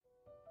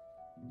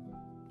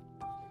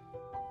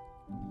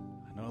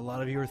A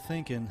lot of you are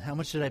thinking, how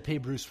much did I pay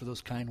Bruce for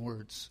those kind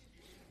words?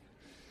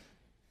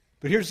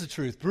 But here's the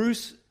truth.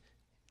 Bruce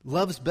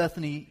loves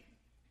Bethany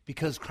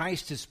because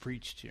Christ is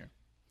preached here.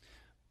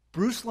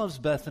 Bruce loves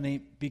Bethany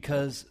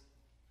because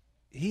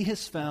he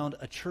has found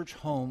a church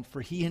home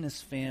for he and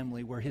his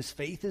family where his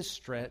faith is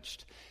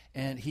stretched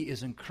and he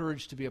is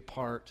encouraged to be a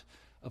part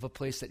of a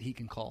place that he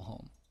can call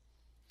home.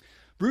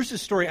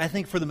 Bruce's story, I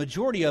think, for the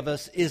majority of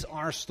us, is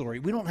our story.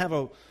 We don't have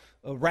a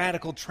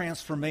radical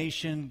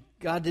transformation.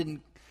 God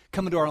didn't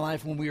come into our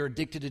life when we were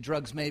addicted to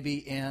drugs,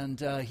 maybe, and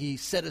he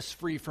set us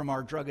free from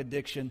our drug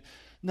addiction.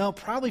 No,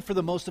 probably for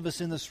the most of us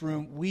in this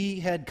room, we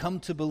had come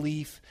to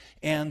belief,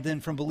 and then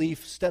from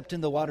belief stepped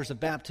in the waters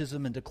of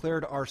baptism and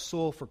declared our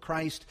soul for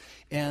Christ,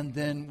 and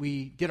then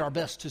we did our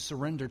best to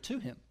surrender to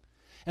him.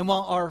 And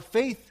while our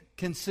faith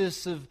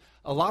consists of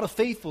a lot of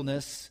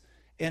faithfulness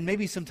and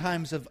maybe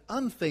sometimes of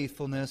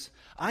unfaithfulness,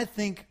 I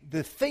think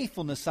the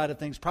faithfulness side of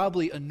things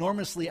probably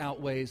enormously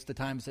outweighs the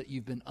times that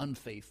you've been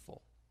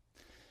unfaithful.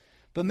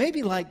 But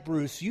maybe like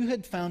Bruce, you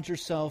had found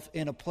yourself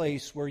in a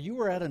place where you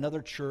were at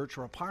another church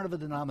or a part of a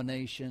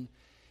denomination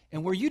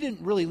and where you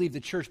didn't really leave the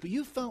church, but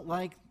you felt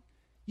like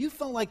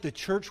the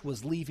church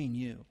was leaving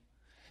you.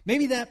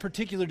 Maybe that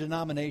particular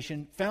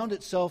denomination found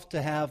itself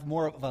to have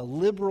more of a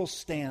liberal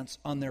stance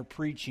on their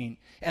preaching.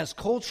 As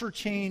culture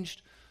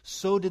changed,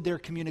 so did their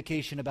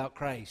communication about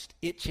Christ.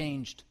 It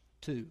changed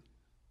too.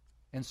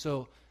 And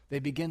so they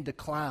began to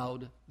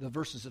cloud the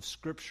verses of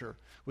Scripture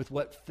with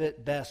what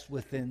fit best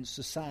within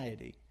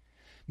society.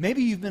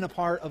 Maybe you've been a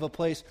part of a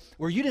place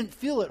where you didn't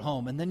feel at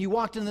home, and then you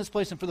walked into this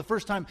place, and for the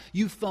first time,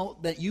 you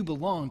felt that you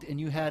belonged, and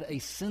you had a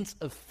sense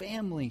of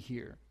family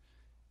here.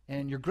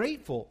 And you're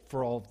grateful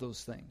for all of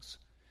those things.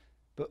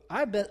 But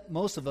I bet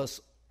most of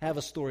us have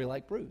a story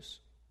like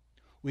Bruce.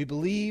 We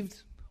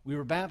believed, we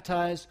were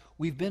baptized,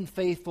 we've been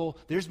faithful.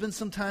 There's been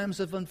some times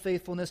of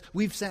unfaithfulness.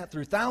 We've sat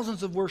through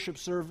thousands of worship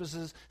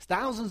services,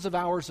 thousands of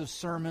hours of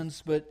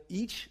sermons, but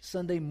each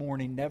Sunday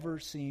morning never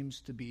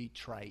seems to be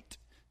trite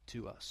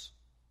to us.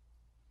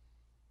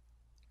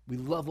 We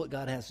love what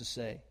God has to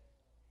say,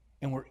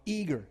 and we're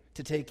eager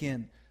to take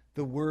in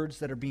the words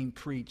that are being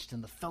preached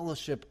and the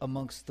fellowship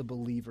amongst the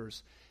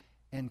believers.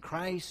 And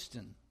Christ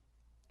and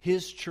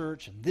his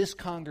church and this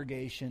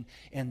congregation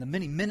and the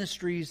many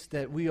ministries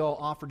that we all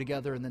offer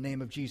together in the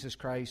name of Jesus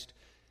Christ,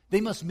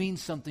 they must mean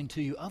something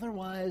to you.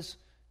 Otherwise,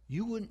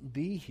 you wouldn't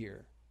be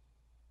here.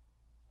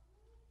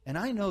 And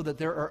I know that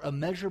there are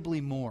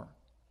immeasurably more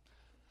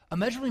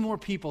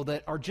people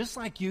that are just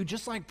like you,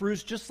 just like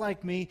Bruce, just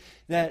like me,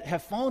 that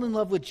have fallen in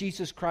love with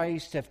Jesus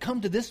Christ, have come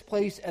to this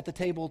place at the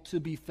table to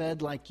be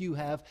fed like you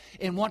have,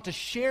 and want to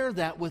share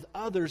that with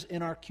others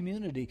in our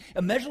community.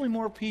 Immeasurably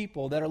more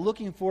people that are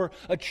looking for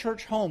a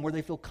church home where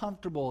they feel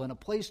comfortable and a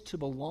place to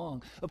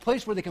belong, a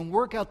place where they can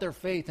work out their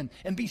faith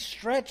and be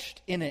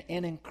stretched in it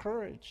and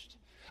encouraged.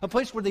 A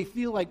place where they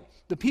feel like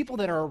the people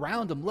that are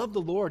around them love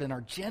the Lord and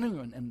are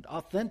genuine and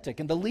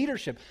authentic. And the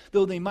leadership,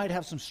 though they might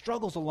have some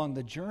struggles along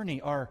the journey,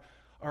 are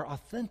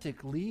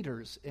authentic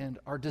leaders and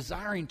are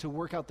desiring to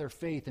work out their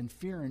faith in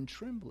fear and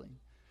trembling.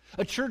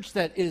 A church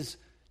that is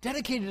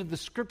dedicated to the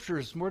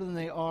Scriptures more than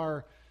they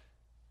are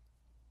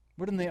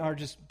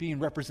just being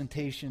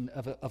representation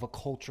of a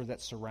culture that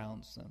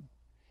surrounds them.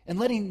 And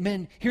letting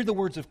men hear the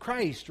words of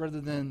Christ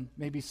rather than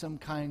maybe some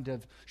kind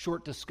of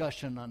short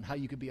discussion on how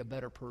you could be a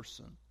better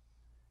person.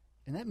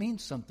 And that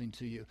means something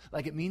to you,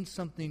 like it means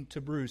something to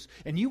Bruce.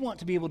 And you want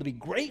to be able to be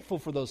grateful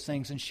for those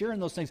things and share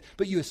in those things,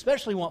 but you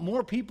especially want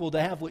more people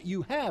to have what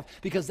you have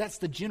because that's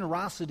the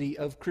generosity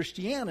of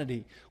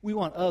Christianity. We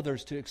want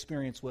others to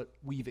experience what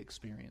we've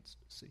experienced.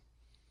 See,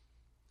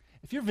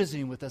 if you're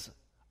visiting with us,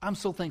 I'm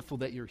so thankful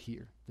that you're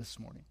here this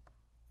morning.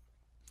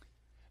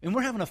 And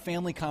we're having a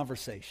family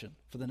conversation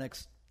for the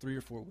next 3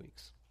 or 4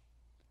 weeks.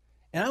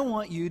 And I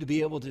want you to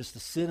be able just to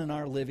sit in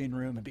our living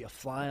room and be a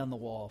fly on the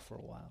wall for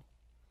a while.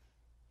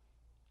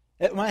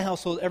 At my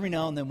household, every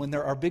now and then when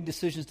there are big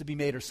decisions to be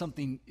made or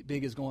something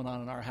big is going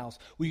on in our house,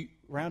 we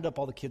round up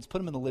all the kids, put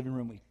them in the living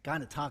room. We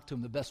kind of talk to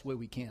them the best way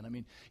we can. I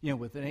mean,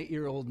 with an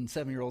 8-year-old and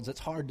 7-year-olds, it's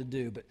hard to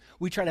do, but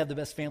we try to have the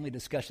best family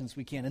discussions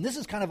we can. And this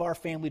is kind of our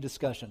family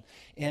discussion.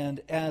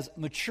 And as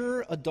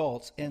mature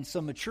adults and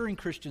some maturing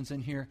Christians in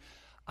here,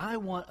 I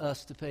want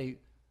us to pay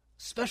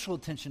special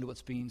attention to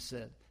what's being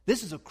said.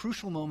 This is a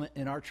crucial moment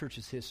in our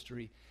church's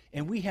history,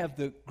 and we have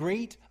the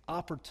great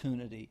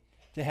opportunity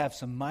to have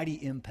some mighty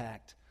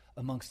impact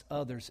amongst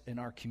others in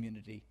our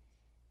community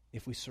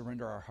if we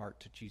surrender our heart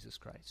to Jesus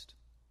Christ.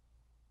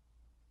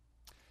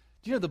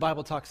 Do you know the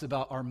Bible talks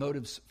about our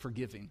motives for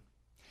giving?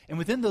 And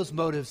within those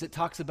motives, it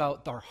talks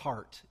about our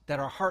heart, that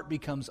our heart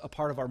becomes a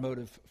part of our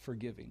motive for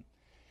giving.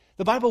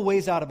 The Bible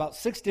weighs out about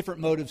 6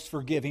 different motives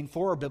for giving.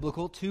 4 are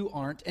biblical, 2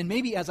 aren't. And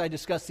maybe as I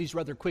discuss these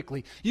rather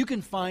quickly, you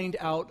can find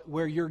out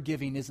where your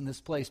giving is in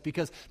this place.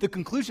 Because the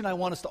conclusion I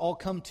want us to all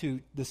come to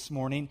this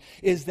morning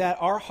is that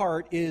our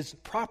heart is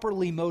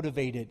properly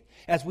motivated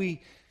as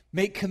we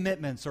make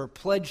commitments or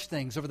pledge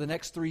things over the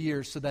next 3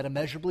 years so that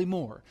immeasurably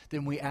more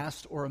than we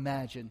asked or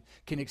imagined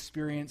can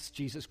experience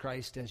Jesus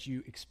Christ as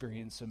you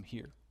experience Him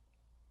here.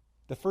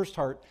 The first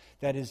heart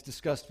that is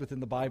discussed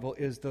within the Bible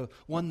is the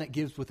one that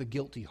gives with a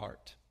guilty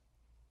heart.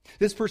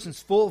 This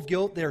person's full of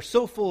guilt. They're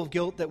so full of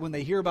guilt that when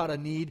they hear about a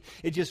need,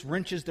 it just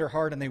wrenches their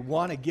heart and they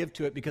want to give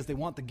to it because they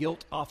want the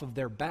guilt off of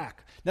their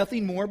back.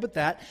 Nothing more but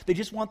that. They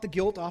just want the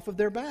guilt off of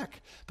their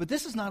back. But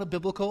this is not a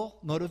biblical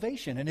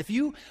motivation. And if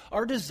you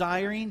are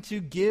desiring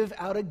to give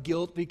out of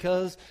guilt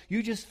because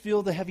you just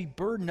feel the heavy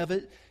burden of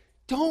it,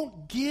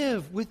 don't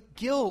give with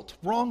guilt,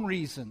 wrong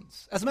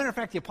reasons. As a matter of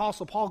fact, the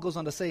Apostle Paul goes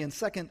on to say in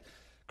 2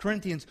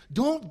 Corinthians,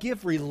 don't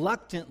give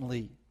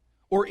reluctantly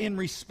or in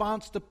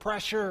response to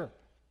pressure.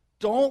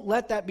 Don't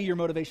let that be your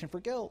motivation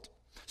for guilt.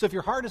 So if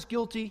your heart is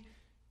guilty,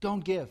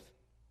 don't give.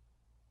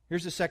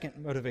 Here's the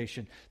second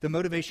motivation, the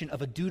motivation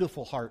of a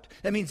dutiful heart.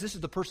 That means this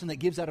is the person that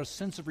gives out a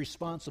sense of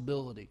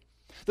responsibility.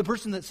 The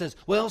person that says,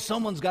 well,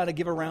 someone's got to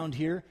give around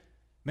here.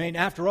 I mean,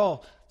 after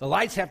all, the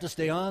lights have to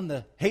stay on.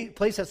 The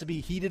place has to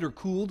be heated or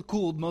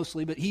cooled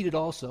mostly, but heated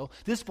also.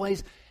 This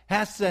place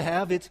has to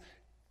have its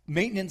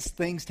maintenance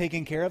things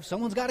taken care of.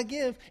 Someone's got to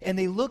give. And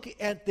they look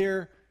at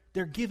their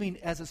giving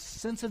as a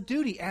sense of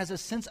duty, as a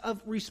sense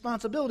of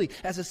responsibility,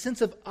 as a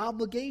sense of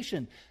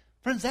obligation.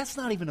 Friends, that's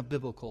not even a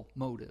biblical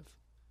motive,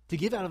 to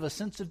give out of a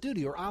sense of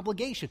duty or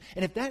obligation.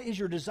 And if that is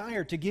your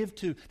desire to give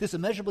to this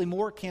Immeasurably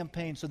More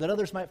campaign so that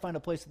others might find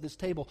a place at this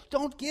table,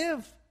 don't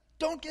give.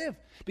 Don't give,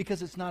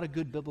 because it's not a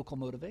good biblical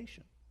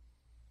motivation.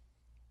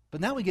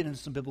 But now we get into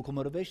some biblical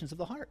motivations of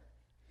the heart.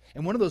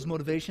 And one of those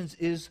motivations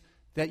is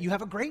that you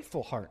have a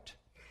grateful heart.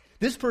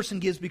 This person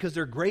gives because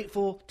they're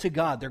grateful to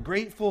God. They're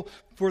grateful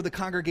for the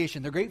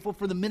congregation. They're grateful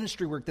for the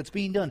ministry work that's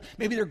being done.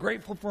 Maybe they're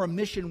grateful for a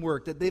mission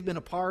work that they've been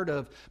a part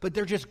of, but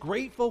they're just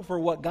grateful for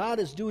what God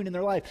is doing in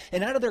their life.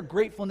 And out of their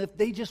gratefulness,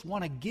 they just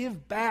want to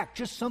give back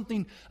just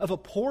something of a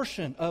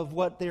portion of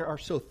what they are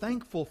so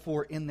thankful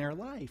for in their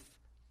life.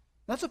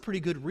 That's a pretty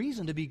good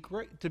reason to be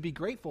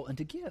grateful and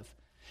to give.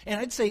 And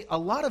I'd say a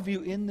lot of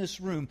you in this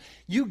room,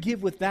 you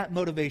give with that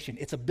motivation.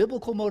 It's a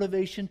biblical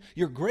motivation.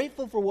 You're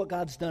grateful for what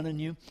God's done in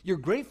you. You're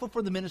grateful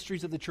for the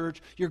ministries of the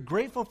church. You're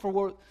grateful for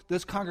what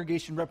this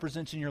congregation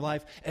represents in your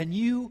life. And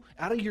you,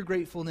 out of your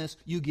gratefulness,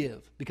 you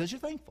give because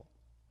you're thankful.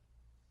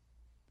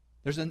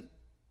 There's a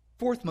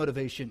fourth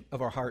motivation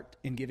of our heart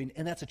in giving,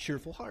 and that's a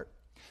cheerful heart.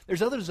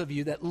 There's others of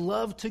you that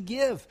love to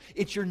give.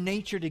 It's your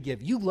nature to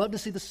give. You love to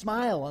see the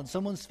smile on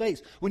someone's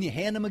face when you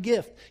hand them a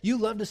gift. You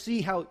love to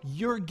see how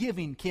your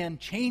giving can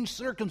change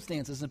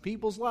circumstances in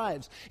people's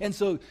lives. And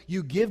so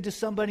you give to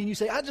somebody and you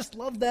say, I just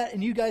love that.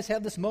 And you guys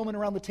have this moment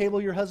around the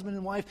table, your husband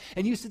and wife,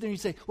 and you sit there and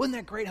you say, wasn't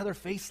that great how their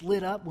face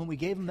lit up when we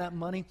gave them that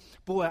money?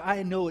 Boy,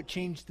 I know it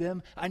changed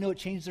them. I know it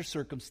changed their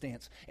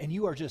circumstance. And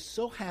you are just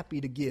so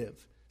happy to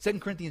give. 2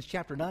 Corinthians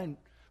chapter 9,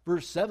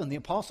 Verse 7, the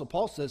Apostle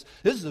Paul says,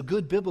 this is a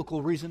good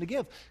biblical reason to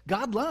give.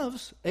 God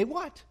loves a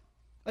what?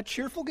 A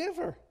cheerful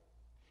giver.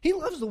 He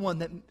loves the one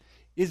that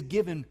is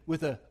given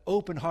with an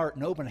open heart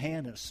and open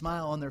hand and a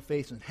smile on their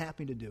face and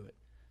happy to do it.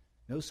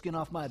 No skin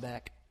off my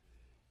back.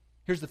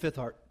 Here's the fifth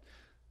heart.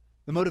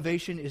 The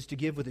motivation is to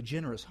give with a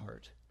generous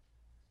heart.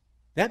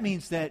 That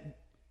means that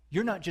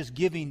you're not just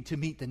giving to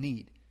meet the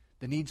need.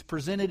 The need's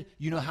presented.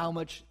 You know how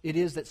much it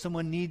is that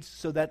someone needs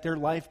so that their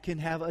life can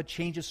have a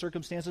change of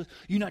circumstances.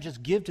 You not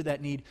just give to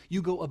that need,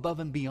 you go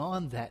above and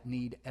beyond that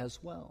need as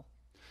well.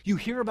 You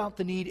hear about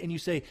the need and you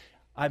say,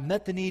 I've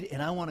met the need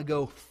and I want to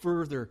go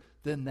further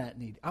than that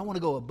need. I want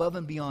to go above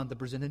and beyond the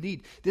presented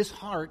need. This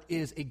heart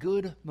is a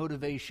good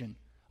motivation,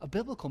 a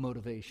biblical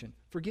motivation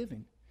for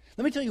giving.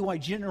 Let me tell you why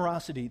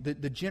generosity,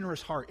 the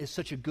generous heart, is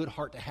such a good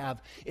heart to have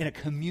in a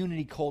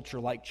community culture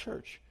like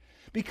church.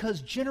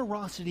 Because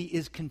generosity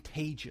is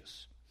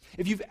contagious.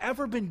 If you've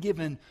ever been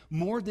given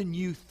more than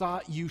you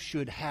thought you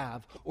should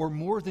have or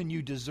more than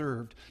you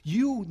deserved,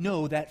 you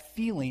know that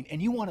feeling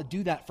and you want to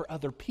do that for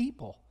other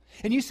people.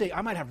 And you say,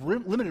 I might have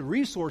limited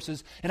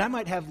resources and I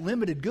might have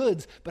limited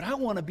goods, but I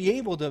want to be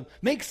able to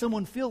make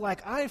someone feel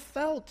like I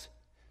felt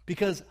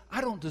because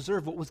I don't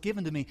deserve what was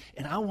given to me,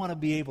 and I want to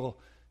be able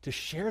to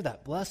share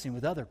that blessing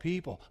with other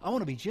people. I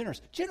want to be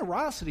generous.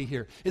 Generosity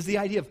here is the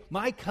idea of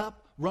my cup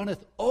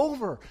runneth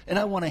over, and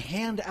I want to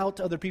hand out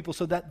to other people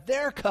so that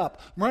their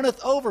cup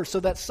runneth over, so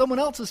that someone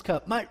else's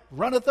cup might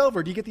runneth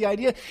over. Do you get the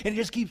idea? And it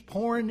just keeps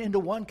pouring into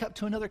one cup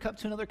to another cup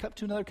to another cup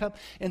to another cup.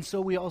 And so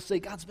we all say,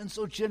 God's been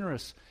so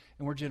generous,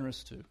 and we're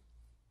generous too.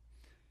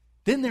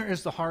 Then there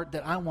is the heart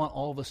that I want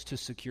all of us to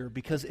secure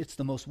because it's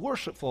the most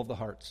worshipful of the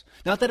hearts.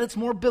 Not that it's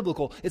more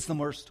biblical, it's the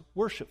most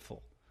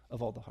worshipful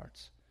of all the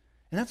hearts.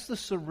 And that's the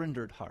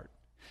surrendered heart.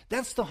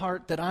 That's the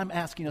heart that I'm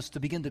asking us to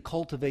begin to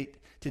cultivate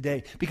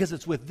today, because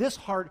it's with this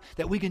heart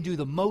that we can do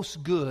the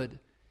most good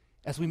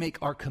as we make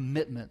our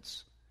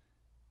commitments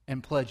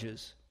and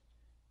pledges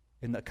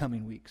in the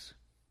coming weeks.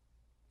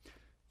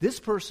 This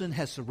person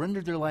has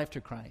surrendered their life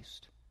to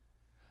Christ.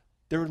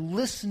 They're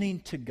listening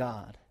to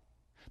God.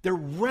 They're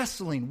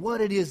wrestling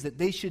what it is that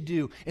they should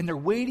do, and they're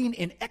waiting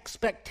in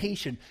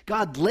expectation.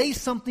 God, lay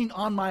something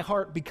on my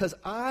heart because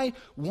I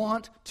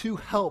want to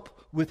help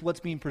with what's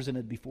being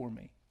presented before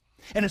me.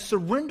 And a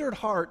surrendered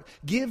heart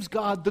gives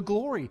God the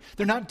glory.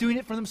 They're not doing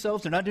it for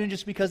themselves. They're not doing it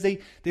just because they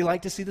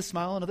like to see the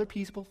smile on other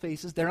people's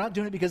faces. They're not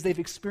doing it because they've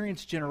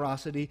experienced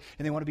generosity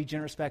and they want to be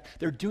generous back.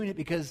 They're doing it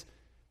because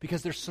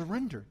they're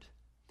surrendered.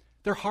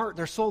 Their heart,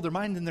 their soul, their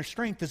mind, and their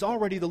strength is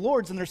already the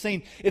Lord's. And they're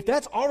saying, if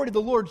that's already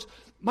the Lord's,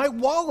 my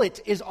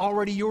wallet is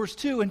already yours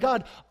too. And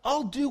God,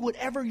 I'll do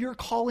whatever you're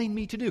calling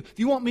me to do. If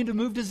you want me to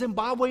move to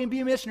Zimbabwe and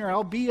be a missionary,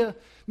 I'll be a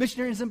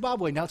missionary in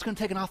Zimbabwe. Now, it's going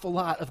to take an awful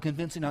lot of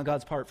convincing on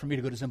God's part for me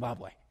to go to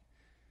Zimbabwe.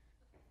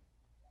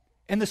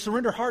 And the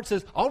surrender heart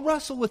says, I'll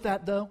wrestle with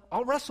that though.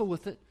 I'll wrestle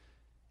with it.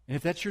 And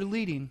if that's your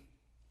leading,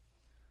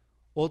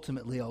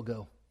 ultimately I'll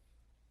go.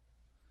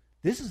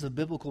 This is a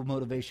biblical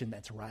motivation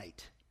that's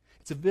right.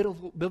 It's a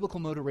biblical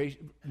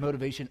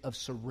motivation of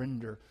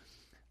surrender,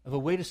 of a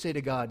way to say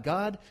to God,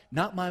 God,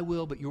 not my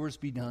will, but yours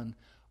be done.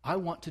 I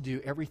want to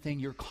do everything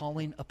you're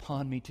calling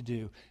upon me to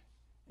do,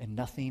 and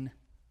nothing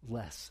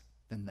less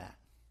than that.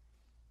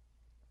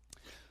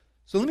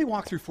 So let me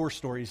walk through 4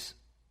 stories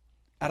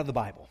out of the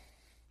Bible,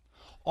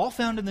 all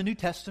found in the New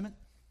Testament.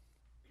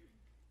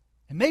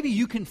 And maybe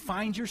you can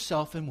find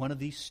yourself in one of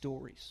these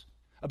stories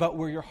about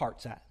where your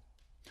heart's at.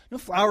 No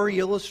flowery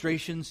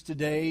illustrations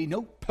today,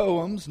 no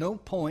poems, no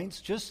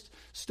points, just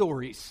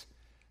stories.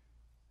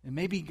 And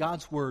maybe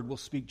God's word will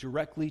speak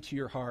directly to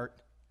your heart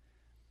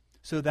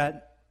so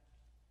that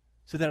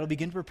it'll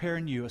begin to prepare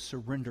in you a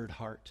surrendered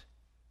heart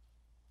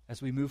as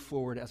we move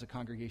forward as a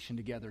congregation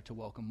together to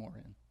welcome more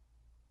in.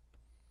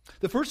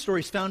 The first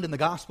story is found in the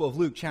Gospel of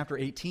Luke, chapter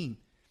 18.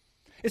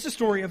 It's a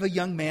story of a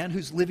young man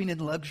who's living in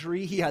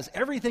luxury. He has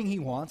everything he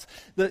wants.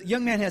 The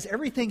young man has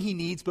everything he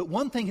needs, but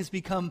one thing has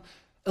become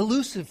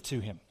elusive to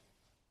him: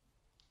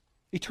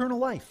 eternal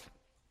life.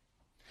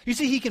 You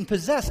see, he can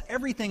possess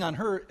everything on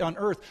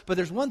earth, but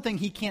there's one thing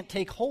he can't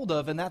take hold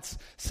of, and that's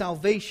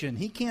salvation.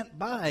 He can't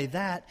buy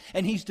that,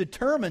 and he's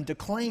determined to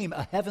claim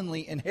a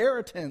heavenly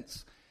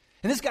inheritance.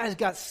 And this guy's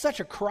got such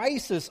a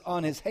crisis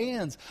on his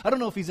hands. I don't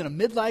know if he's in a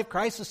midlife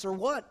crisis or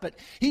what, but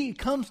he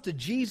comes to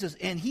Jesus,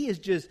 and he is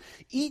just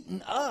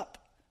eaten up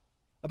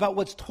about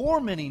what's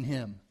tormenting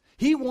him.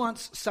 He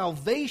wants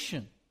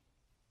salvation,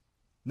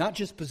 not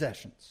just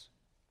possessions.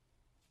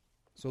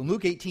 So in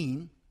Luke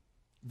 18,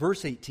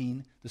 verse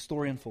 18, the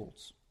story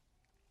unfolds.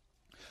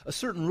 A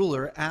certain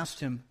ruler asked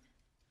him,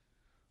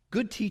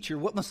 "Good teacher,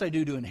 what must I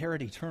do to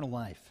inherit eternal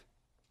life?"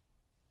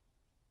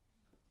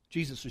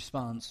 Jesus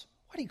responds,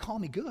 "Why do you call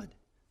me good?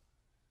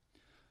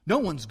 No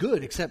one's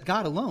good except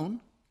God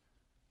alone.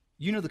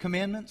 You know the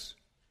commandments.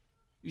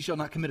 You shall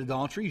not commit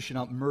adultery. You shall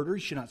not murder.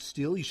 You shall not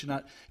steal. You shall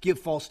not give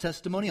false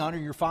testimony. Honor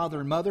your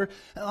father and mother.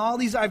 And all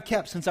these I've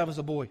kept since I was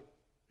a boy,"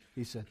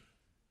 he said.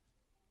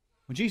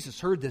 When Jesus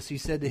heard this, he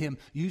said to him,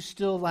 "You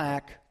still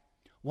lack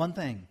one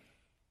thing.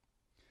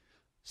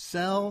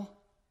 Sell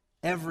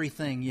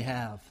everything you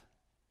have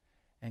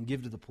and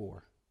give to the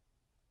poor,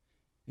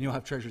 and you'll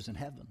have treasures in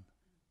heaven.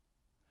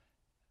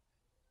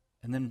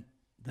 And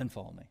then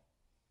follow me."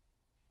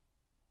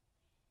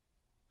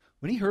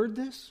 When he heard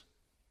this,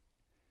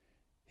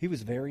 he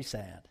was very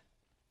sad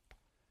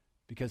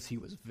because he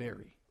was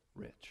very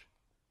rich.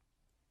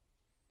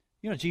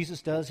 You know what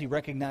Jesus does? He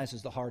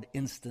recognizes the heart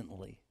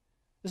instantly.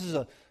 This is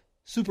a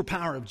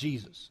superpower of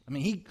Jesus. I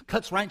mean, he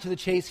cuts right to the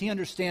chase. He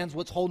understands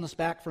what's holding us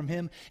back from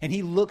him. And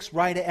he looks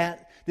right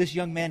at this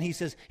young man. He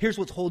says, "Here's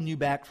what's holding you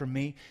back from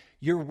me.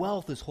 Your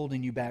wealth is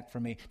holding you back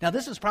from me." Now,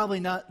 this is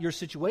probably not your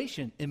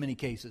situation in many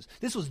cases.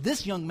 This was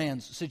this young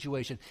man's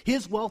situation.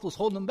 His wealth was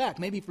holding him back.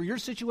 Maybe for your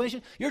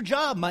situation, your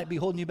job might be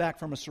holding you back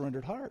from a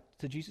surrendered heart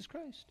to Jesus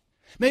Christ.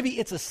 Maybe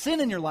it's a sin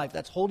in your life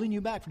that's holding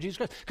you back from Jesus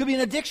Christ. Could be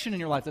an addiction in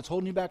your life that's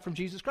holding you back from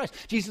Jesus Christ.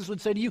 Jesus would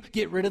say to you,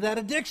 "Get rid of that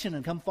addiction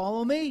and come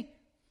follow me.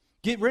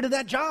 Get rid of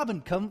that job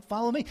and come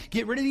follow me.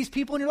 Get rid of these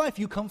people in your life.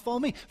 You come follow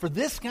me." For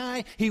this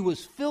guy, he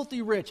was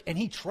filthy rich, and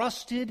he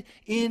trusted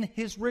in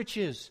his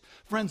riches.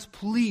 Friends,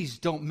 please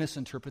don't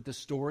misinterpret this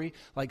story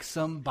like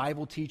some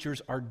Bible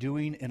teachers are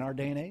doing in our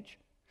day and age.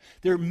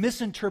 They're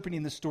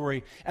misinterpreting the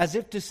story as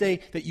if to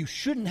say that you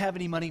shouldn't have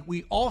any money,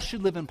 we all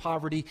should live in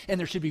poverty, and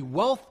there should be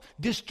wealth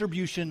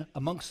distribution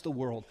amongst the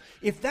world.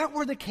 If that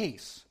were the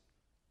case,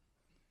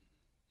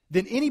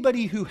 then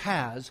anybody who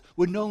has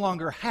would no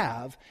longer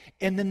have,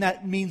 and then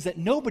that means that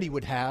nobody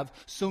would have,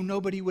 so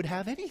nobody would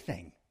have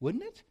anything,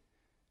 wouldn't it?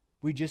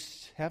 We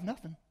just have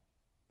nothing.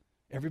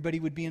 Everybody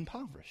would be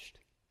impoverished.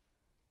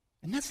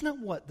 And that's not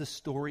what the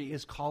story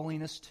is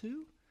calling us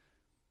to.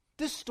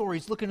 This story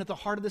is looking at the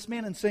heart of this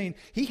man and saying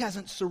he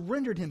hasn't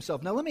surrendered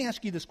himself. Now let me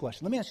ask you this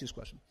question.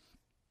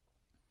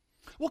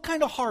 What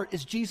kind of heart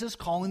is Jesus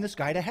calling this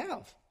guy to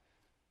have?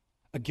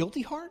 A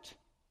guilty heart?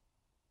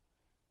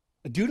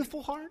 A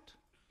dutiful heart?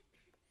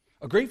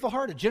 A grateful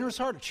heart, a generous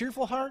heart, a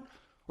cheerful heart?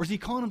 Or is he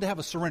calling him to have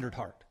a surrendered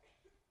heart?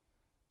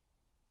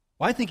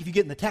 Well, I think if you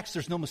get in the text,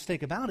 there's no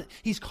mistake about it.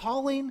 He's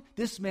calling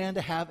this man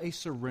to have a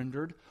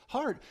surrendered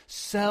heart.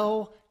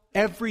 Sell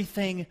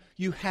everything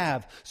you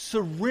have.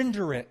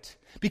 Surrender it,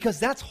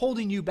 because that's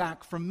holding you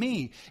back from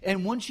me.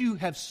 And once you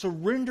have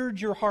surrendered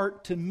your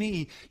heart to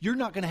me, you're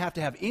not going to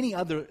have any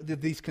other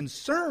of these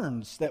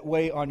concerns that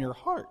weigh on your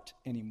heart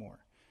anymore.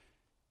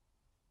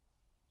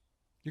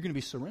 You're going to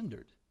be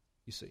surrendered,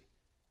 you see.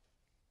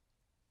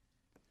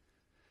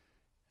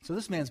 So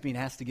this man's being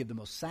asked to give the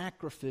most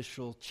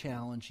sacrificial,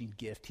 challenging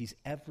gift he's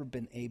ever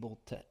been able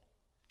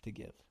to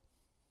give.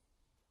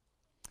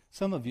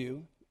 Some of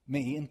you,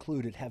 me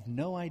included, have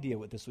no idea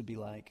what this would be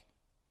like.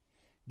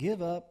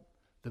 Give up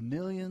the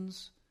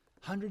millions,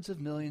 hundreds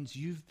of millions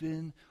you've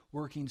been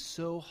working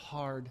so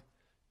hard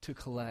to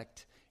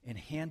collect and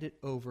hand it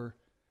over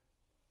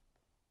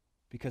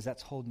because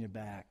that's holding you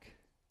back.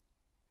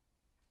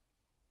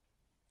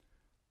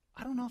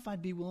 I don't know if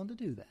I'd be willing to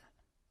do that.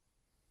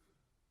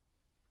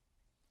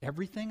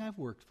 Everything I've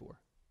worked for,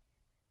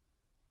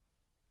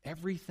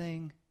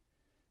 everything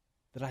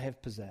that I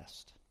have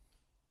possessed,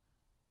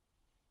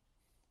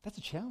 that's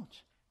a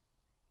challenge.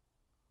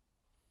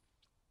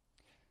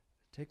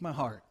 Take my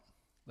heart.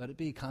 Let it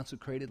be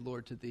consecrated,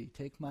 Lord, to thee.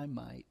 Take my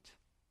might.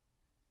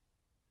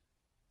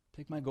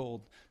 Take my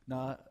gold.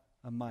 Not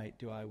a mite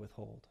do I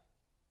withhold.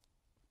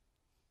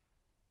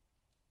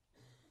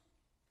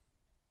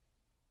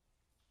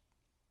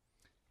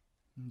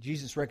 And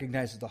Jesus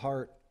recognizes the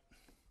heart.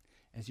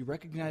 As he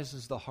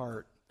recognizes the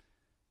heart,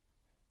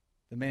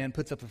 the man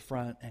puts up a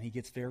front and he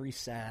gets very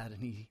sad and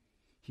he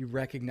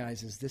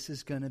recognizes this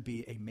is going to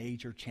be a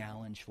major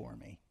challenge for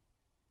me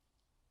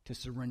to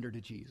surrender to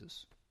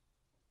Jesus.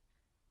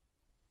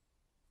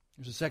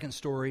 There's a second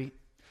story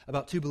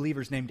about two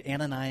believers named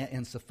Ananias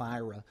and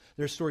Sapphira.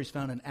 Their story is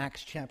found in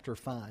Acts chapter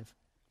 5.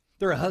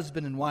 They're a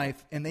husband and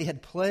wife, and they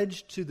had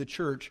pledged to the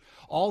church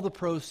all the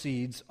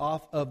proceeds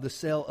off of the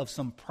sale of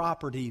some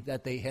property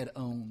that they had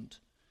owned.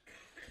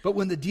 But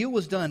when the deal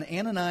was done,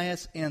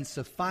 Ananias and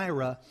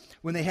Sapphira,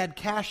 when they had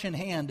cash in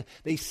hand,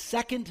 they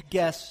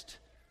second-guessed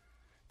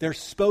their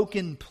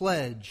spoken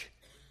pledge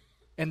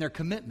and their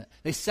commitment.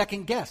 They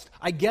second-guessed.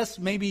 I guess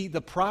maybe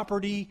the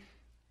property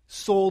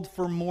sold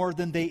for more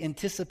than they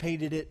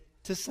anticipated it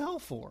to sell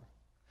for.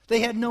 They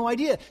had no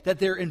idea that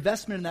their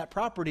investment in that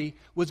property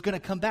was going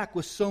to come back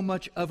with so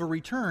much of a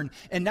return.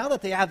 And now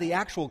that they have the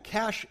actual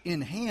cash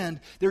in hand,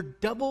 they're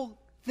double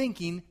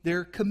thinking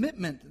their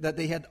commitment that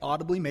they had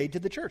audibly made to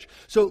the church.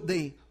 So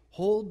they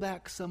hold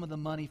back some of the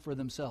money for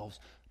themselves.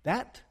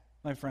 That,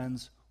 my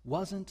friends,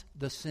 wasn't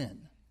the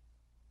sin.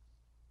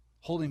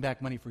 Holding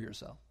back money for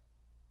yourself.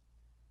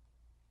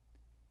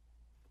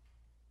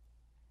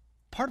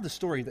 Part of the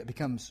story that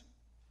becomes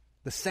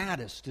the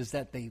saddest is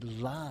that they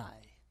lie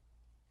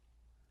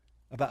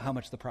about how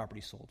much the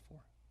property sold for.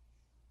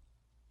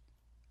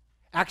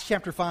 Acts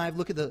chapter 5,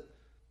 look at the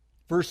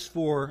verse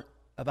 4.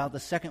 About the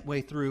second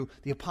way through,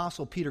 the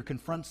Apostle Peter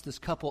confronts this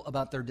couple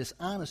about their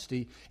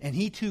dishonesty, and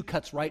he too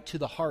cuts right to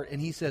the heart,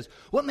 and he says,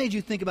 what made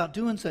you think about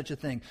doing such a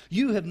thing?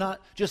 You have not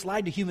just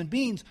lied to human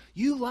beings,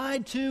 you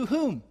lied to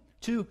whom?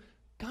 To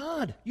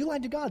God. You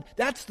lied to God.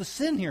 That's the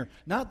sin here.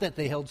 Not that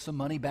they held some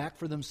money back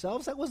for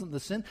themselves. That wasn't the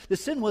sin. The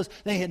sin was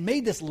they had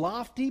made this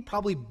lofty,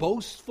 probably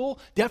boastful,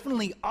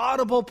 definitely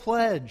audible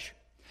pledge.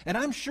 And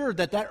I'm sure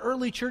that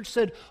early church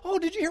said, oh,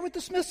 did you hear what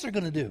the Smiths are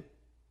going to do?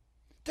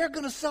 They're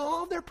going to sell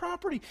all their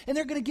property, and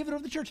they're going to give it over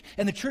to the church.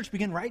 And the church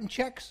began writing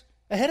checks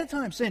ahead of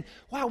time saying,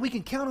 wow, we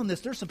can count on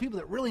this. There's some people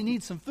that really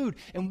need some food,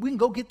 and we can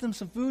go get them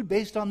some food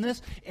based on this,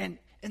 and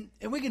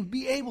we can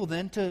be able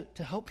then to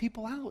help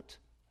people out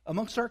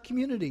amongst our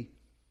community.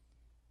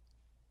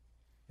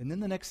 And then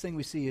the next thing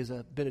we see is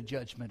a bit of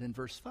judgment in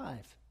verse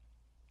 5.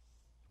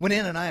 When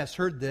Ananias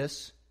heard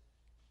this,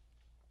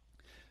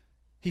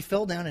 he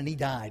fell down and he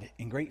died,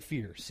 and great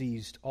fear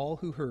seized all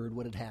who heard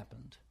what had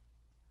happened.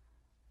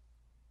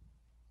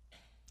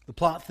 The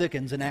plot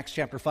thickens in Acts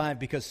chapter 5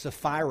 because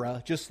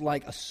Sapphira, just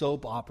like a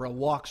soap opera,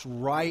 walks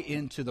right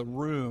into the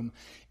room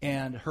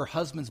and her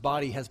husband's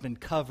body has been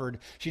covered.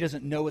 She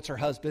doesn't know it's her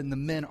husband. The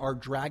men are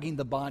dragging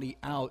the body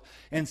out.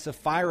 And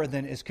Sapphira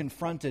then is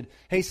confronted.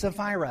 Hey,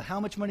 Sapphira,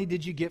 how much money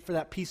did you get for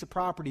that piece of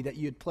property that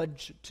you had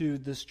pledged to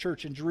this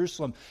church in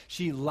Jerusalem?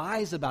 She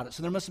lies about it.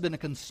 So there must have been a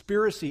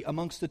conspiracy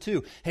amongst the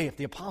two. Hey, if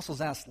the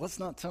apostles ask, let's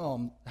not tell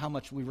them how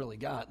much we really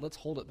got. Let's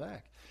hold it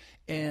back.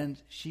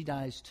 And she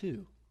dies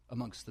too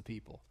amongst the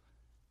people.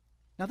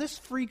 Now, this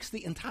freaks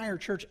the entire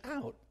church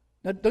out.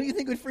 Now, don't you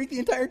think it would freak the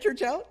entire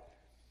church out?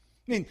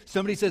 I mean,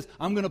 somebody says,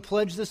 I'm going to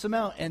pledge this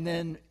amount, and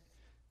then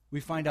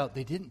we find out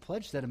they didn't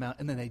pledge that amount,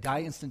 and then they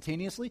die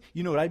instantaneously.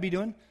 You know what I'd be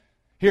doing?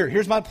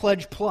 Here's my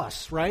pledge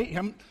plus, right?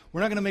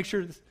 We're not going to make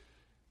sure.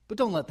 But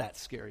don't let that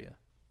scare you.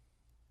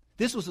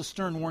 This was a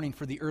stern warning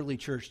for the early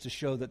church to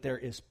show that there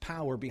is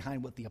power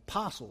behind what the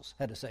apostles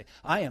had to say.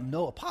 I am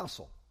no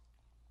apostle.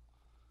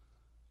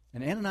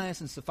 And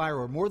Ananias and Sapphira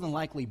were more than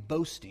likely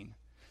boasting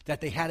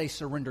that they had a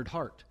surrendered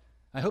heart.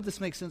 I hope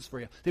this makes sense for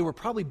you. They were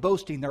probably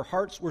boasting their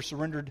hearts were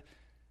surrendered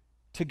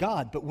to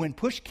God. But when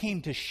push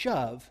came to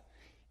shove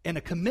and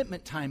a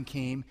commitment time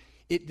came,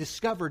 it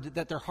discovered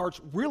that their hearts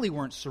really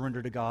weren't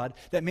surrendered to God,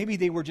 that maybe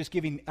they were just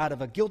giving out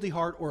of a guilty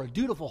heart or a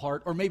dutiful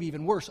heart, or maybe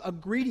even worse, a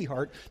greedy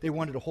heart. They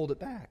wanted to hold it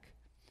back.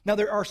 Now,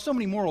 there are so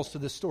many morals to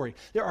this story.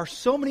 There are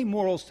so many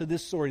morals to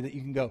this story that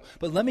you can go.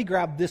 But let me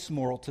grab this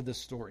moral to this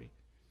story.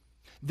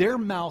 Their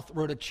mouth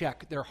wrote a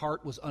check their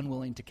heart was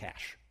unwilling to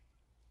cash.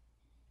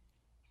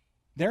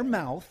 Their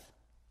mouth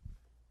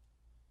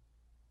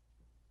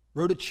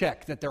wrote a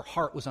check that their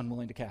heart was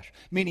unwilling to cash.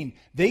 Meaning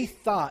they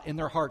thought in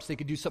their hearts they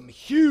could do something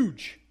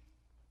huge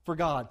for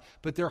God,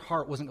 but their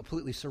heart wasn't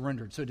completely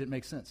surrendered, so it didn't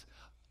make sense.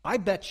 I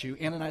bet you,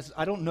 Ananias,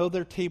 I don't know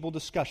their table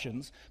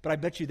discussions, but I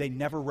bet you they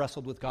never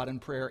wrestled with God in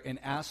prayer and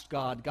asked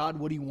God, God,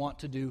 what do you want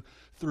to do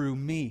through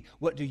me?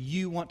 What do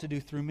you want to do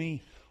through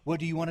me? What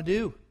do you want to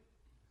do?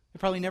 They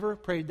probably never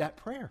prayed that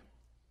prayer.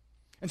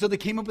 And so they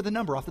came up with a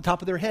number off the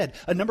top of their head,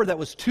 a number that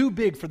was too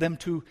big for them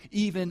to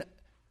even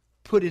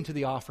put into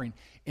the offering,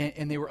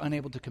 and they were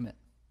unable to commit.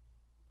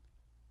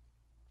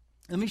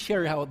 Let me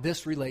share how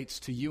this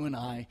relates to you and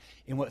I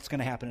and what's going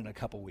to happen in a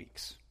couple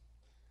weeks.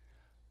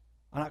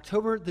 On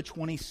October the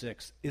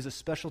 26th is a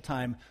special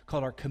time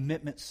called our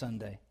Commitment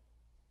Sunday.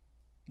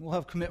 We'll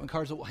have commitment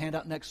cards that we'll hand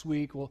out next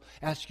week. We'll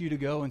ask you to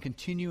go and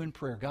continue in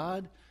prayer.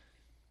 God,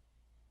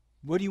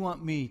 what do you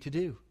want me to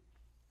do?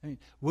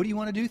 What do you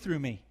want to do through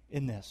me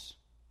in this?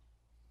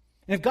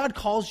 And if God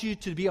calls you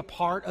to be a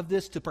part of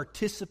this, to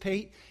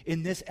participate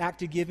in this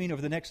act of giving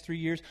over the next 3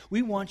 years,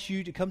 we want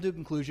you to come to a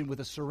conclusion with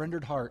a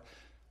surrendered heart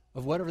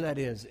of whatever that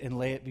is and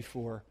lay it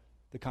before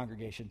the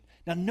congregation.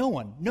 Now, no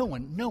one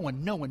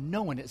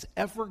is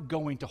ever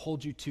going to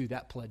hold you to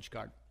that pledge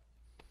card.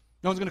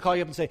 No one's going to call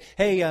you up and say,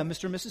 hey,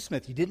 Mr. and Mrs.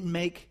 Smith, you didn't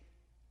make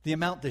the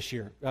amount this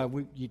year.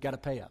 You got to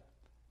pay up.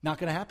 Not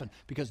going to happen,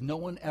 because no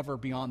one ever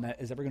beyond that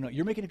is ever going to know.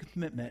 You're making a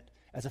commitment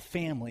as a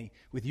family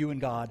with you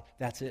and God.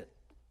 That's it.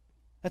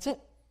 That's it.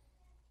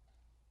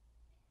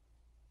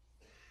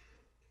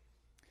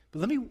 But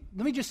let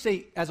me just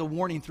say as a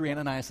warning through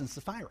Ananias and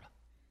Sapphira.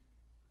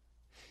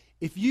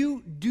 If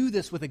you do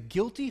this with a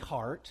guilty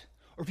heart,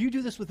 or if you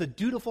do this with a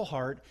dutiful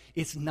heart,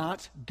 it's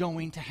not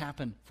going to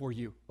happen for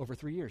you over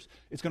 3 years.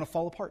 It's going to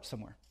fall apart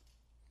somewhere.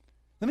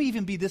 Let me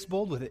even be this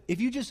bold with it.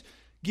 If you just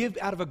give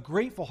out of a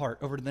grateful heart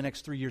over the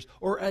next 3 years,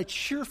 or a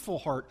cheerful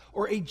heart,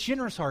 or a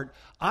generous heart,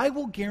 I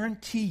will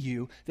guarantee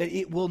you that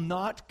it will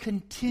not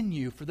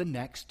continue for the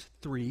next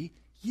 3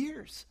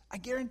 years. I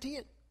guarantee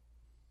it.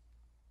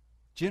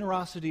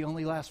 Generosity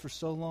only lasts for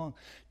so long.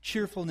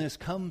 Cheerfulness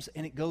comes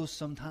and it goes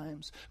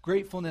sometimes.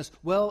 Gratefulness,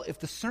 well, if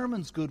the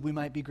sermon's good, we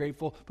might be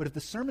grateful, but if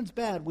the sermon's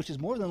bad, which is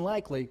more than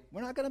likely,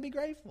 we're not going to be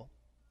grateful.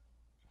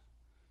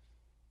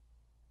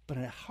 But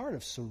a heart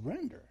of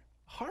surrender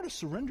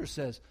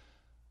says,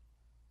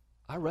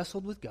 I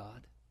wrestled with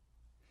God.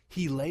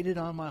 He laid it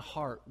on my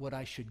heart what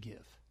I should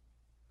give.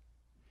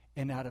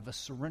 And out of a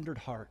surrendered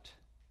heart,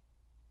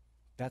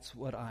 that's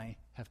what I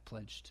have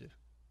pledged to.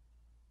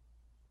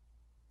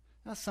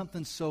 Not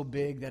something so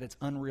big that it's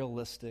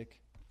unrealistic.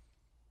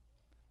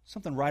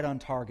 Something right on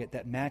target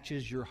that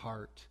matches your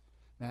heart,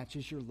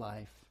 matches your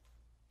life,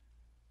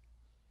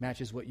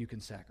 matches what you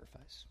can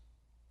sacrifice.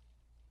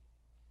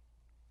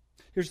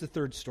 Here's the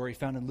third story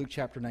found in Luke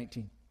chapter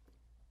 19.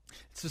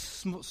 It's a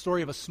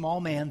story of a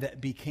small man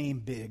that became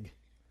big.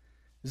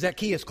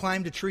 Zacchaeus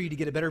climbed a tree to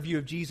get a better view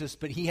of Jesus,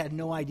 but he had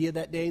no idea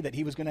that day that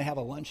he was going to have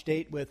a lunch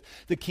date with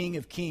the King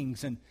of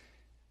Kings. And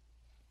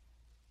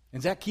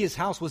Zacchaeus'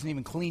 house wasn't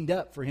even cleaned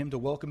up for him to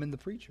welcome in the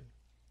preacher.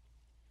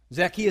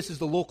 Zacchaeus is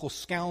the local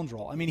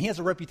scoundrel. I mean, he has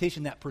a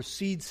reputation that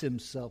precedes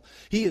himself.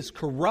 He is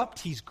corrupt,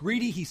 he's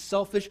greedy, he's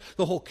selfish.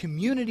 The whole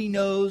community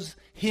knows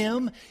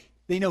him.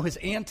 They know his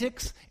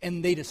antics,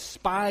 and they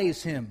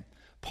despise him.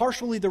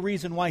 Partially the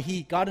reason why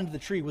he got into the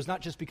tree was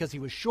not just because he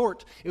was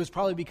short. It was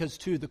probably because,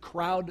 too, the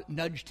crowd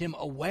nudged him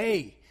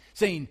away,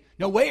 saying,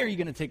 no way are you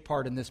going to take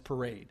part in this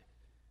parade.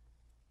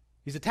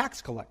 He's a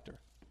tax collector.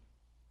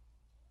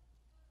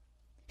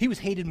 He was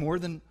hated more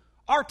than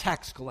our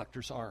tax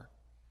collectors are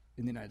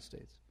in the United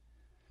States.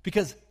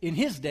 Because in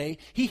his day,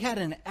 he had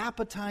an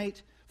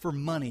appetite for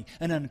money,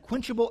 an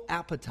unquenchable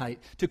appetite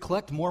to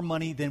collect more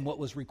money than what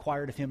was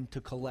required of him to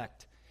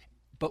collect,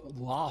 but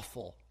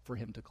lawful for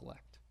him to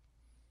collect.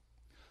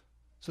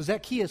 So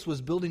Zacchaeus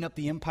was building up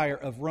the empire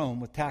of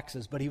Rome with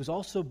taxes, but he was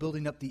also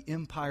building up the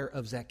empire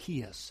of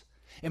Zacchaeus.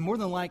 And more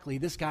than likely,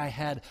 this guy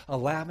had a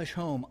lavish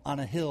home on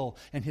a hill,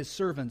 and his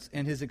servants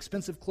and his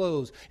expensive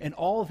clothes and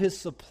all of his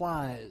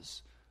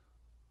supplies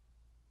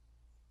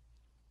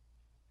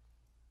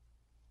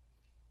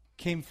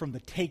came from the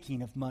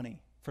taking of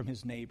money from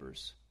his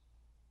neighbors.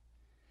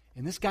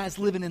 And this guy's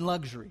living in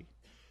luxury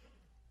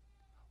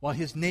while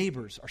his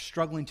neighbors are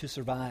struggling to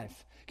survive.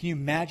 Can you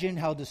imagine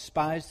how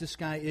despised this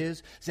guy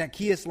is?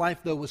 Zacchaeus' life,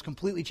 though, was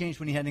completely changed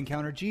when he had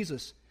encountered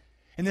Jesus.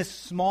 And this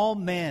small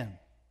man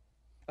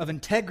of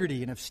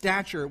integrity and of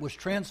stature was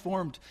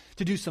transformed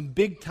to do some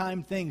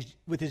big-time things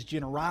with his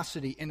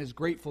generosity and his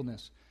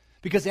gratefulness.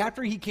 Because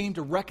after he came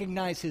to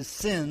recognize his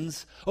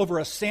sins over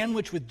a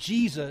sandwich with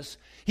Jesus,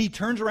 he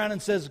turns around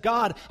and says,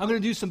 God, I'm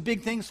going to do some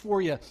big things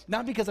for you.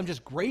 Not because I'm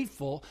just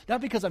grateful,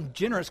 not because I'm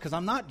generous, because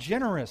I'm not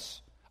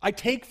generous. I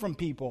take from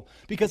people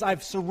because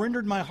I've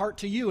surrendered my heart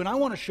to you, and I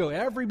want to show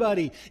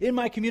everybody in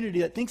my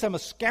community that thinks I'm a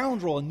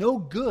scoundrel and no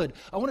good,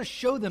 I want to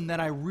show them that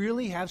I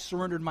really have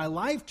surrendered my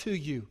life to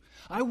you.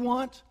 I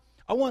want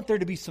there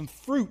to be some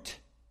fruit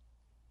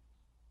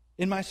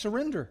in my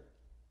surrender.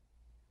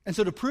 And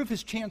so to prove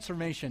his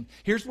transformation,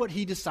 here's what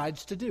he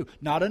decides to do.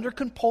 Not under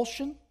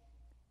compulsion.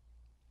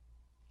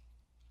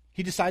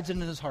 He decides it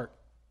in his heart.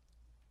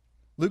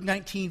 Luke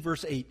 19,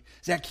 verse 8.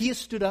 Zacchaeus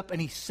stood up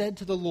and he said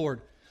to the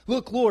Lord,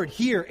 "Look, Lord,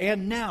 here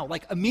and now,"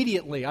 like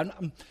immediately,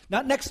 I'm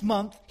not next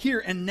month, here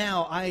and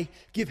now, "I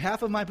give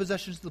half of my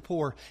possessions to the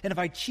poor. And if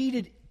I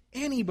cheated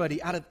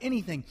anybody out of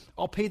anything,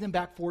 I'll pay them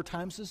back 4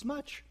 times as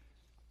much."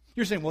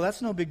 You're saying, well,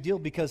 that's no big deal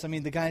because,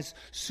 the guy's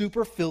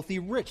super filthy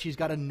rich. He's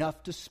got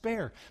enough to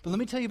spare. But let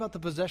me tell you about the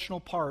possessional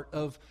part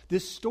of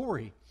this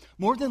story.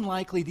 More than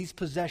likely, these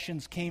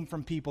possessions came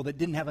from people that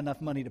didn't have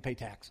enough money to pay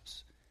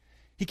taxes.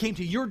 He came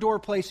to your door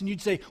place and you'd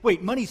say,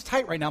 "Wait, money's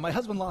tight right now. My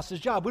husband lost his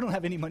job. We don't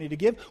have any money to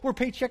give. We're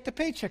paycheck to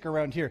paycheck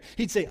around here."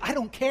 He'd say, "I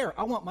don't care.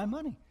 I want my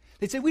money."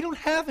 They'd say, "We don't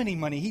have any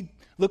money." He'd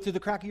look through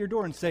the crack of your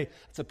door and say,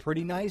 "That's a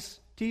pretty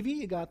nice TV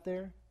you got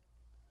there.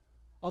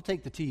 I'll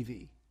take the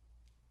TV."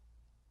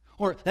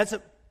 Or, that's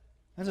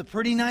a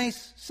pretty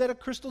nice set of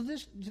crystal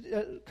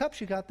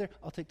cups you got there.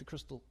 I'll take the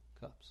crystal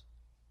cups.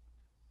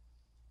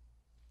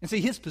 And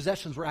see, his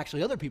possessions were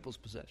actually other people's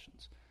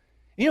possessions.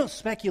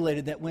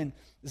 Speculated that when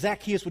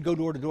Zacchaeus would go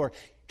door to door,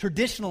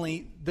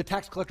 traditionally the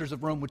tax collectors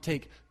of Rome would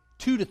take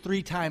 2 to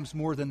 3 times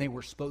more than they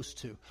were supposed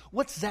to.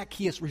 What's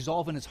Zacchaeus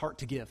resolve in his heart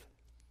to give?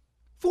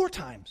 4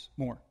 times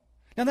more.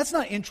 Now, that's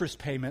not interest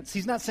payments.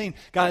 He's not saying,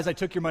 "Guys, I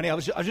took your money. I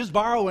was just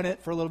borrowing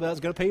it for a little bit. I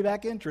was going to pay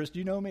back interest.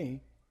 You know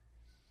me."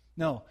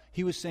 No,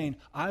 he was saying,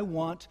 "I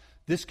want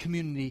this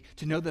community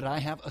to know that I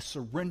have a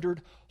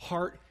surrendered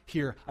heart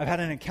here. I've had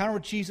an encounter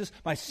with Jesus.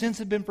 My sins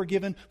have been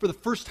forgiven. For the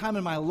first time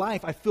in my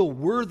life, I feel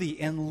worthy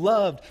and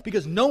loved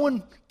because no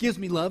one gives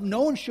me love.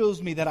 No one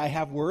shows me that I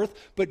have worth.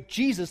 But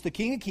Jesus, the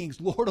King of Kings,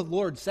 Lord of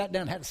Lords, sat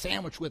down and had a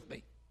sandwich with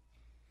me.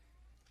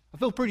 I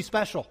feel pretty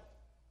special.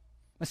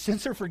 My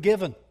sins are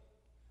forgiven.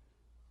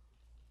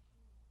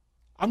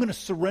 I'm going to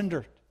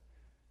surrender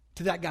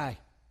to that guy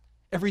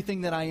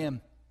everything that I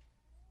am."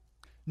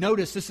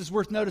 Notice, this is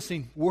worth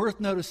noticing.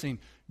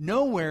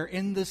 Nowhere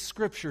in the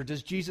scripture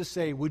does Jesus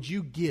say, "Would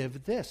you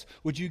give this?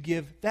 Would you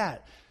give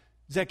that?"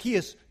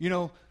 Zacchaeus,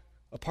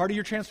 a part of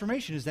your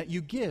transformation is that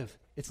you give.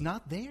 It's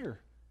not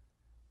there.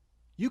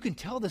 You can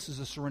tell this is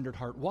a surrendered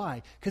heart.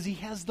 Why? Because he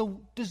has the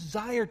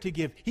desire to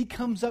give. He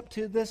comes up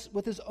to this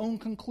with his own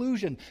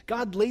conclusion.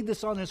 God laid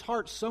this on his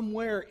heart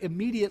somewhere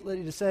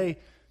immediately to say,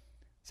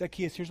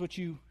 "Zacchaeus, here's what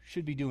you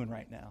should be doing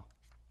right now."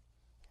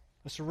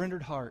 A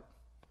surrendered heart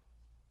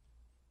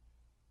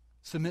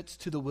submits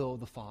to the will of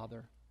the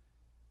Father.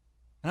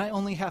 And I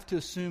only have to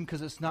assume,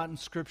 because it's not in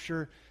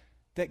Scripture,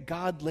 that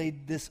God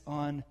laid this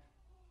on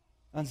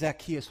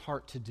Zacchaeus'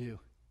 heart to do.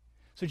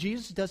 So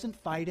Jesus doesn't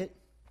fight it.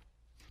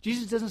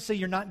 Jesus doesn't say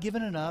you're not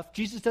giving enough.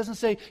 Jesus doesn't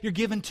say you're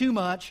giving too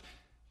much.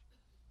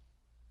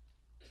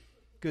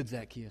 Good,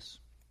 Zacchaeus.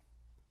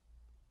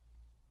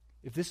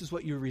 If this is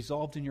what you're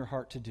resolved in your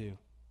heart to do,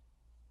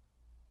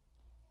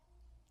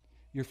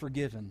 you're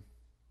forgiven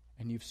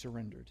and you've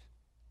surrendered.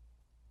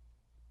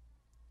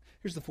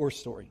 Here's the 4th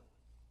story.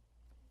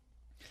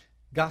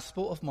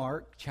 Gospel of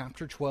Mark,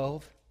 chapter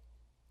 12.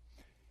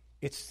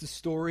 It's the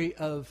story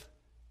of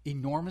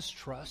enormous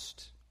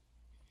trust,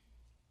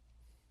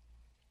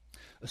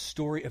 a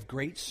story of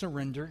great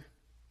surrender,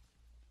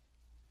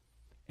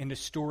 and a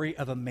story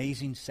of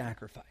amazing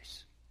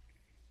sacrifice.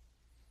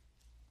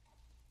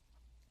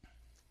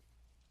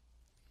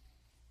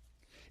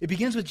 It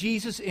begins with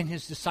Jesus and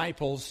his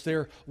disciples.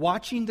 They're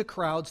watching the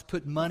crowds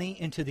put money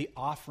into the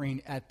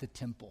offering at the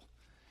temple.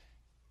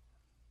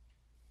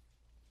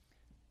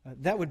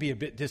 That would be a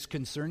bit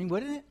disconcerting,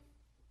 wouldn't it?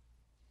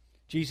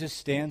 Jesus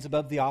stands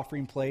above the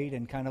offering plate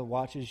and kind of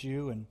watches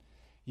you, and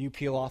you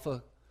peel off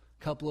a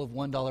couple of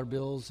 $1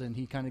 bills, and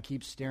he kind of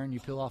keeps staring.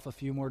 You peel off a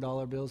few more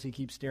dollar bills, he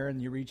keeps staring,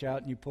 and you reach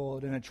out and you pull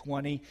it in a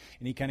 20,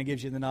 and he kind of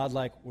gives you the nod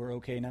like, "We're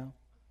okay now."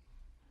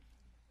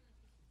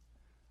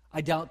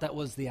 I doubt that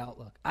was the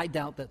outlook. I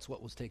doubt that's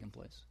what was taking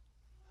place.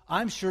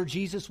 I'm sure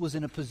Jesus was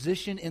in a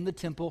position in the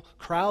temple,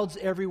 crowds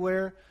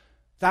everywhere,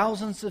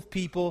 thousands of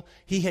people.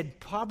 He had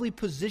probably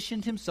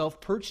positioned himself,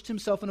 perched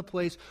himself in a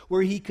place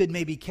where he could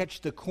maybe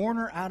catch the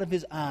corner out of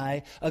his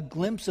eye, a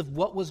glimpse of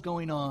what was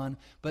going on,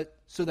 but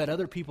so that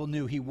other people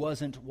knew he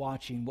wasn't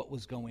watching what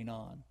was going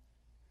on.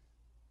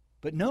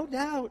 But no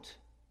doubt,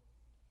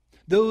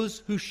 those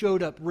who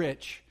showed up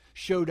rich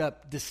showed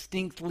up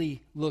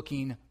distinctly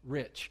looking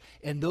rich,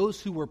 and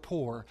those who were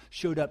poor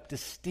showed up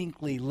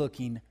distinctly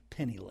looking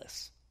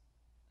penniless.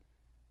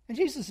 And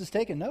Jesus is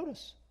taking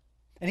notice.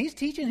 And he's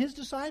teaching his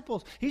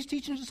disciples.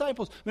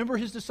 Remember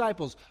his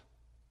disciples.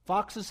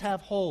 Foxes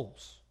have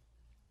holes,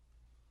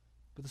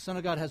 but the Son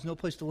of God has no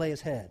place to lay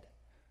his head.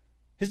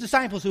 His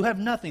disciples who have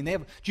nothing.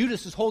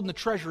 Judas is holding the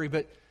treasury,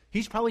 but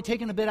he's probably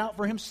taking a bit out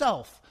for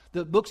himself.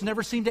 The books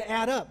never seem to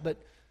add up,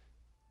 but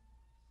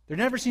there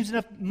never seems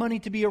enough money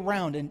to be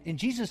around. And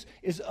Jesus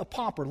is a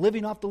pauper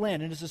living off the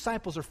land, and his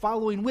disciples are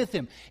following with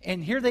him.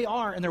 And here they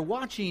are, and they're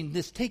watching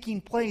this taking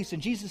place,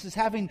 and Jesus is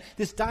having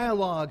this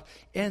dialogue.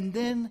 And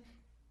then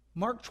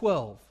Mark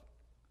 12,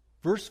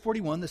 verse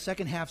 41, the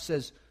second half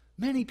says,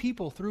 many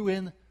people threw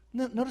in,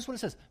 notice what it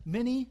says,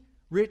 many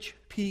rich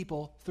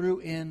people threw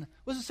in,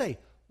 what does it say?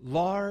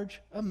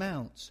 Large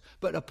amounts.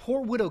 But a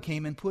poor widow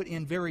came and put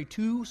in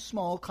 2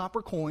 small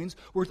copper coins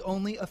worth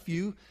only a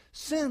few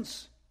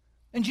cents.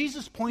 And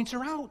Jesus points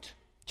her out.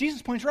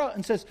 Jesus points her out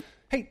and says,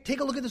 hey, take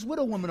a look at this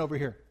widow woman over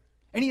here.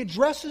 And he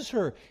addresses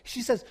her.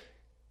 She says,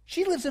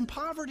 she lives in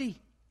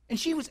poverty. And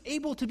she was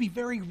able to be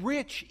very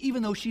rich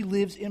even though she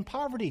lives in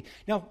poverty.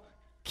 Now,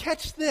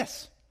 catch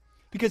this.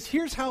 Because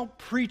here's how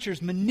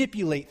preachers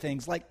manipulate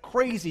things like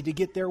crazy to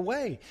get their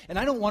way. And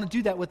I don't want to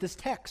do that with this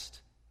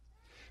text.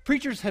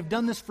 Preachers have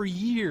done this for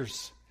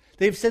years.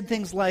 They've said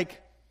things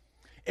like,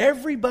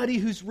 everybody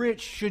who's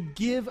rich should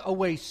give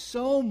away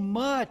so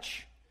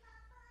much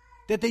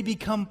that they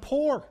become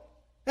poor.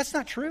 That's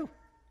not true.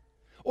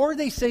 Or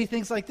they say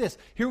things like this.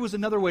 Here was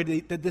another way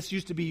that this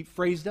used to be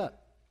phrased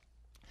up.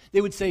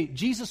 They would say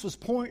Jesus was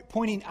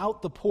pointing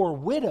out the poor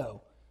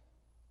widow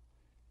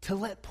to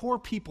let poor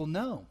people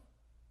know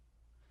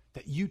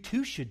that you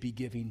too should be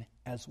giving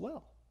as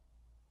well.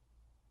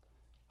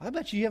 I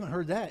bet you haven't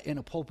heard that in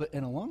a pulpit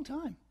in a long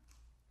time.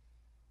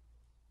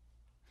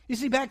 You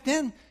see, back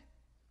then,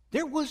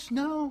 there was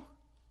no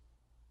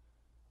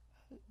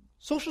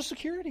Social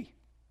Security.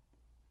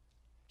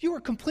 You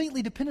were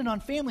completely dependent on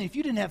family. If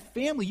you didn't have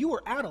family, you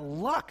were out of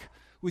luck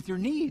with your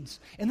needs.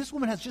 And this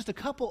woman has just a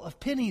couple of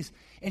pennies,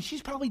 and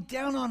she's probably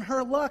down on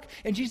her luck.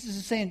 And Jesus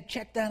is saying,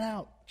 check that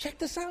out. Check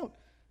this out.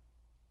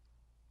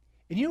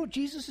 And you know what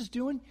Jesus is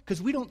doing?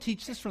 Because we don't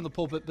teach this from the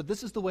pulpit, but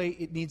this is the way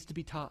it needs to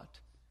be taught.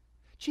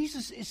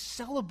 Jesus is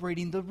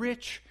celebrating the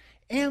rich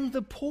and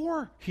the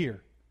poor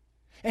here.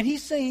 And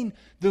he's saying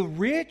the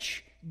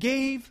rich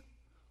gave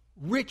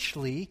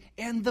richly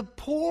and the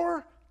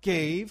poor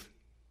gave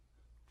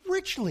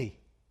richly.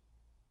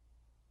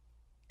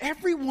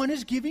 Everyone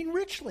is giving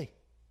richly.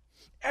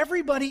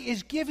 Everybody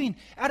is giving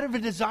out of a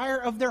desire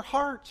of their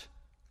heart.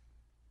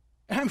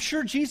 And I'm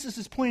sure Jesus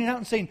is pointing out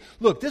and saying,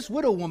 look, this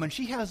widow woman,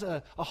 she has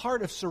a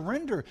heart of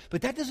surrender.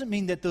 But that doesn't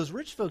mean that those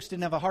rich folks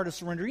didn't have a heart of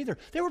surrender either.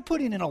 They were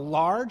putting in a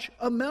large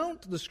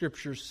amount, the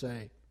scriptures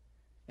say.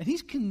 And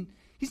he's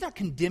not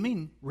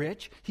condemning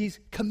rich.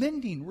 He's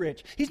commending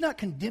rich. He's not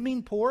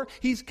condemning poor.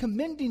 He's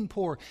commending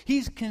poor.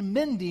 He's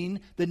commending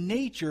the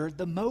nature,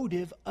 the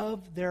motive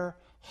of their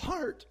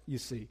heart, you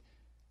see.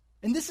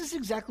 And this is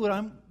exactly what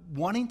I'm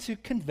wanting to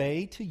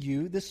convey to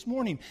you this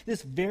morning.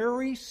 This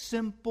very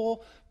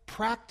simple,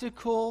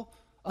 practical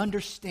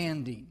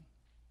understanding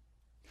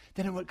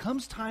that when it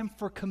comes time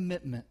for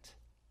commitment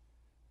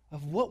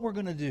of what we're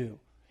going to do,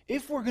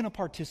 if we're going to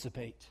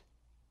participate,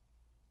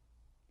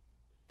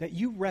 that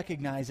you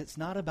recognize it's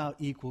not about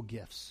equal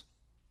gifts.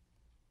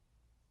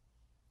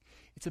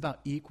 It's about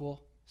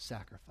equal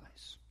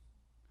sacrifice.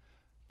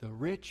 The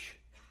rich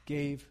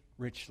gave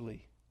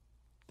richly.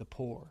 The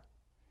poor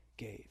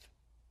gave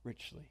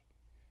richly.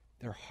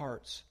 Their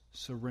hearts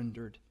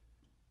surrendered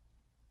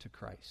to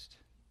Christ.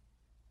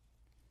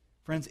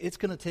 Friends, it's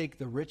going to take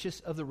the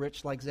richest of the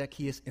rich like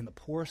Zacchaeus and the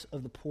poorest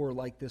of the poor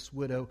like this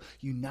widow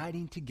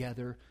uniting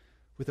together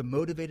with a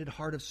motivated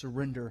heart of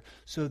surrender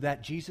so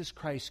that Jesus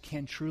Christ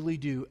can truly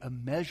do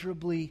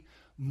immeasurably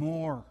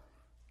more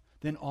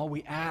than all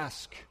we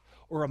ask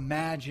or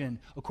imagine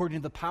according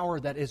to the power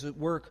that is at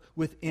work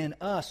within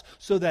us,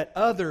 so that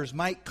others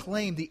might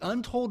claim the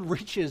untold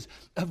riches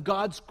of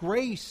God's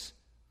grace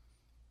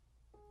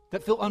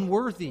that feel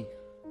unworthy,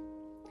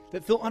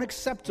 that feel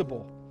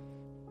unacceptable,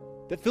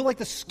 that feel like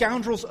the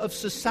scoundrels of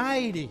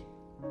society,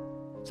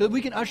 so that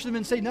we can usher them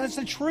and say, no, that's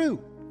not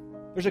true.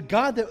 There's a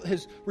God that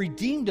has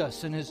redeemed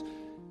us and is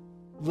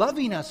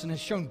loving us and has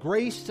shown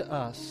grace to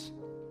us.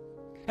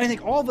 And I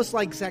think all of us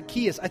like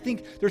Zacchaeus, I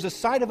think there's a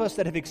side of us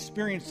that have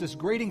experienced this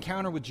great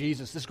encounter with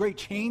Jesus, this great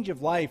change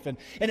of life. And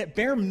at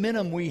bare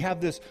minimum, we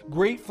have this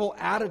grateful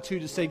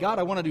attitude to say, God,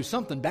 I want to do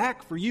something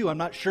back for you. I'm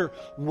not sure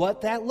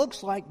what that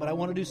looks like, but I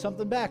want to do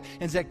something back.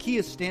 And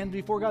Zacchaeus stands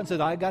before God and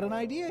says, I got an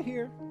idea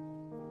here.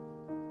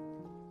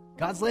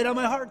 God's laid on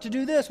my heart to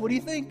do this. What do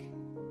you think?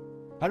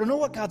 I don't know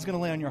what God's going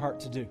to lay on your heart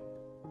to do.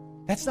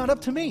 That's not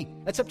up to me.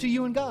 That's up to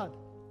you and God.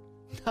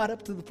 Not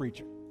up to the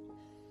preacher.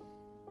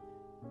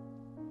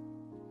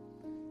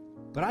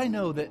 But I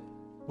know that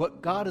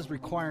what God is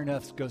requiring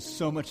of us goes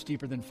so much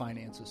deeper than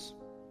finances.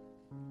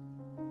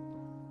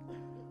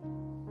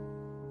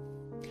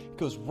 It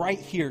goes right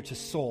here to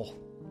soul.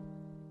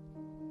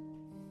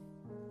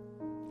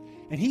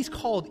 And He's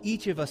called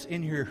each of us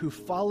in here who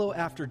follow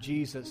after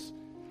Jesus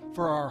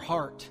for our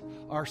heart,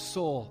 our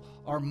soul,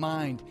 our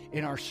mind,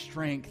 and our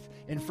strength.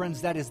 And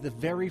friends, that is the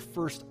very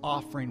first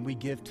offering we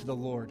give to the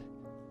Lord.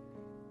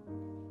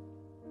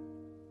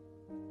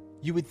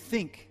 You would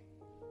think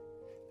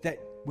that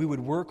we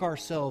would work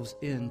ourselves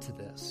into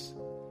this.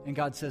 And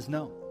God says,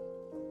 no.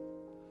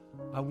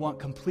 I want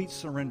complete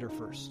surrender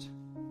first.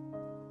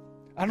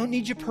 I don't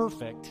need you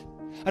perfect.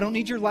 I don't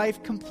need your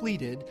life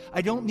completed.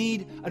 I don't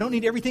need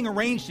everything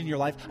arranged in your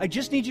life. I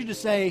just need you to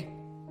say,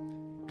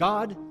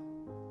 God,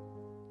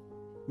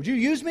 would you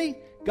use me?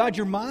 God,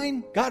 you're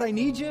mine. God, I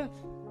need you.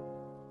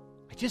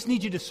 I just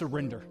need you to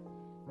surrender.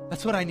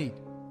 That's what I need.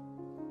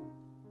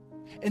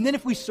 And then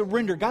if we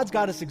surrender, God's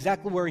got us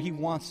exactly where He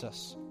wants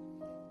us.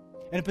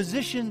 In a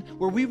position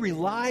where we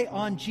rely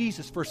on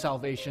Jesus for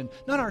salvation.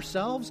 Not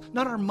ourselves,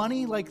 not our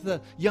money like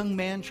the young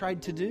man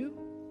tried to do.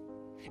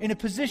 In a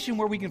position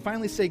where we can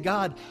finally say,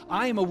 God,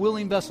 I am a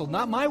willing vessel.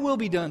 Not my will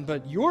be done,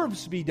 but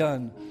yours be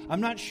done. I'm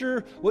not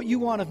sure what you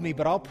want of me,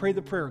 but I'll pray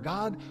the prayer.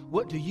 God,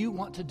 what do you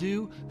want to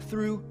do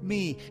through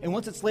me? And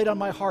once it's laid on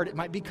my heart, it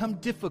might become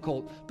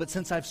difficult. But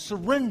since I've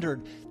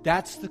surrendered,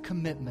 that's the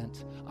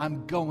commitment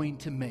I'm going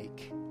to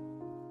make.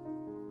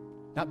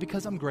 Not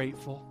because I'm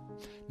grateful,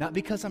 not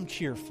because I'm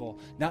cheerful,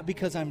 not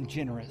because I'm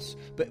generous,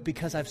 but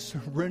because I've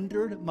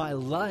surrendered my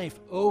life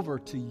over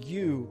to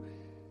you.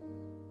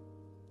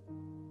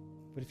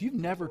 But if you've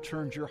never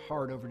turned your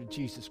heart over to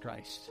Jesus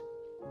Christ,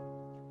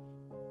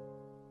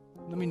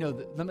 let me know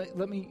that.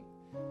 Let me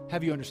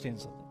have you understand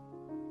something.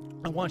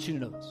 I want you to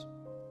know this.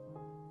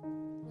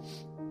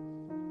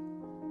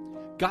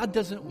 God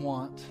doesn't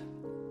want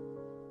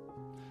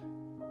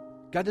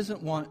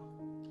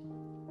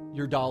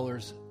your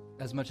dollars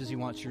as much as he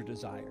wants your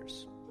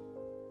desires.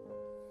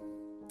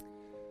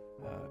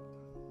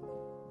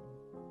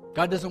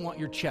 God doesn't want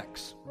your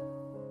checks.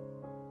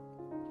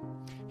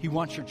 He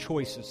wants your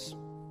choices.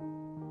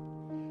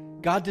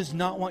 God does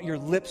not want your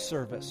lip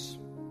service.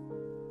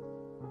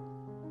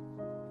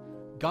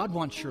 God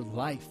wants your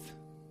life.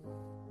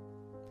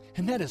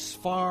 And that is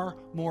far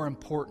more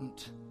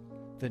important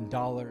than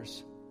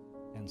dollars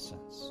and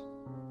cents.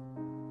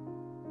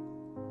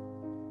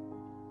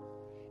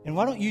 And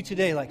why don't you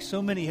today, like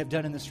so many have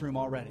done in this room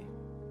already,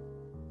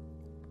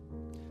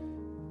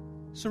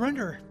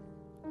 surrender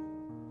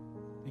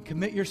and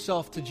commit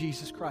yourself to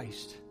Jesus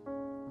Christ,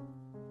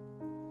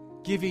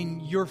 giving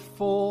your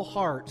full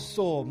heart,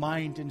 soul,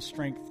 mind, and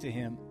strength to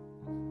him.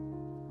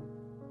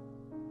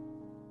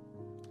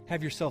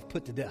 Have yourself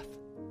put to death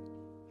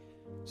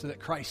so that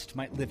Christ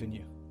might live in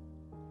you,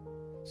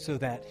 so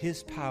that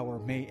his power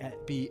may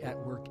be at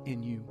work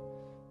in you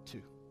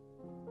too.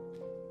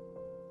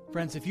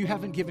 Friends, if you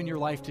haven't given your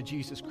life to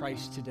Jesus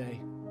Christ today,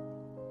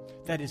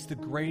 that is the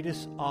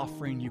greatest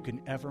offering you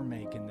can ever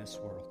make in this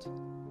world.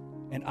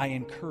 And I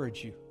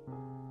encourage you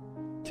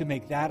to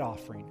make that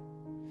offering,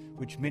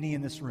 which many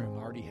in this room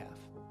already have,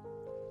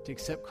 to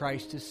accept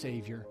Christ as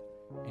Savior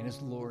and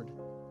as Lord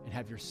and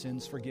have your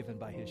sins forgiven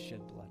by his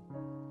shed blood.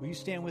 Will you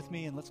stand with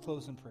me and let's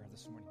close in prayer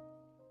this morning?